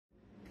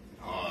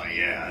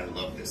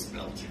love this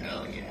belt.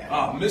 Hell yeah.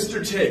 Ah,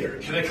 Mr. Taker,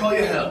 can I call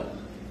you Hell?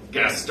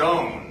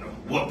 Gaston,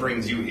 what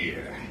brings you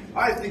here?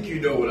 I think you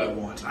know what I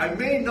want. I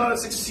may not have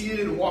succeeded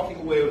in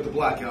walking away with the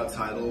Blackout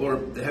title or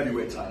the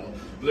Heavyweight title,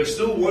 but there's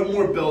still one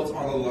more belt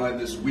on the line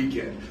this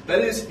weekend.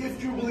 That is,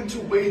 if you're willing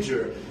to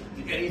wager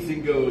the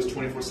Anything Goes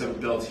 24/7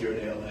 belt here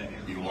at ALA.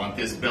 You want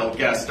this belt,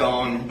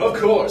 Gaston? Of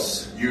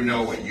course. You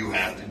know what you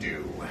have to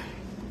do.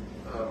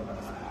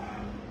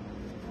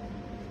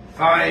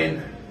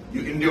 Fine.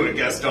 You can do it,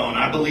 Gaston.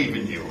 I believe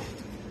in you.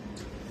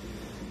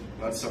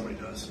 Glad somebody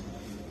does.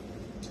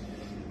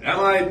 Am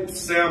I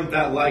Sam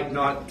that like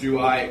not do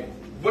I?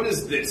 What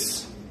is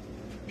this?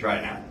 Try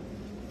it now.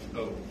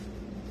 Oh.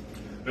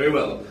 Very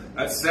well.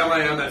 That's Sam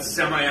I am, that's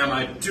Sam I am.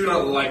 I do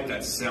not like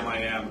that Sam I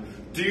am.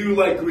 Do you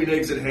like green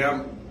eggs and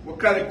ham? What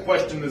kind of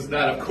question is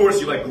that? Of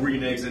course you like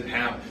green eggs and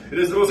ham. It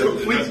is the most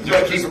complete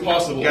breakfast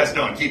possible.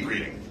 Gaston, keep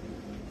reading.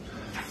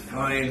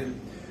 Fine.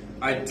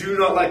 I do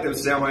not like them,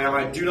 Sam I am.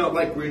 I do not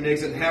like green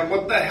eggs and ham.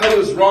 What the hell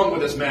is wrong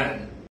with this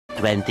man?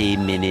 20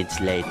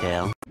 minutes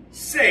later.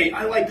 Say,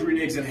 I like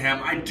green eggs and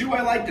ham. I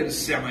like them,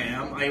 Sam I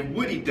am. I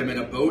would eat them in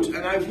a boat,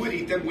 and I would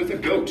eat them with a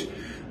goat.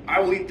 I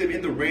will eat them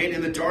in the rain,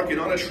 in the dark, and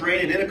on a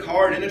train, and in a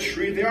car, and in a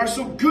tree. They are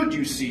so good,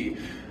 you see.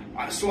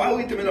 So I will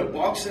eat them in a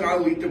box, and I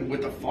will eat them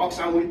with the fox.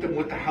 I will eat them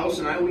with the house,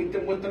 and I will eat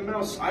them with the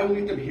mouse. I will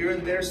eat them here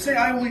and there. Say,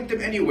 I will eat them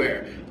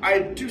anywhere. I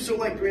do so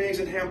like green eggs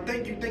and ham.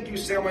 Thank you,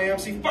 Sam I am.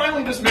 See,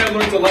 finally this man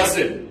learns a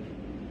lesson.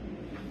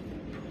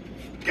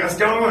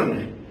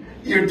 Gaston,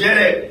 you did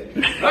it.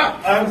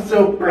 I'm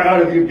so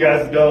proud of you,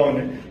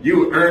 Gaston.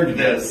 You earned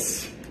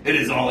this. It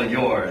is all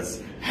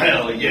yours.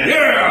 Hell yeah.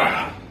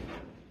 Yeah!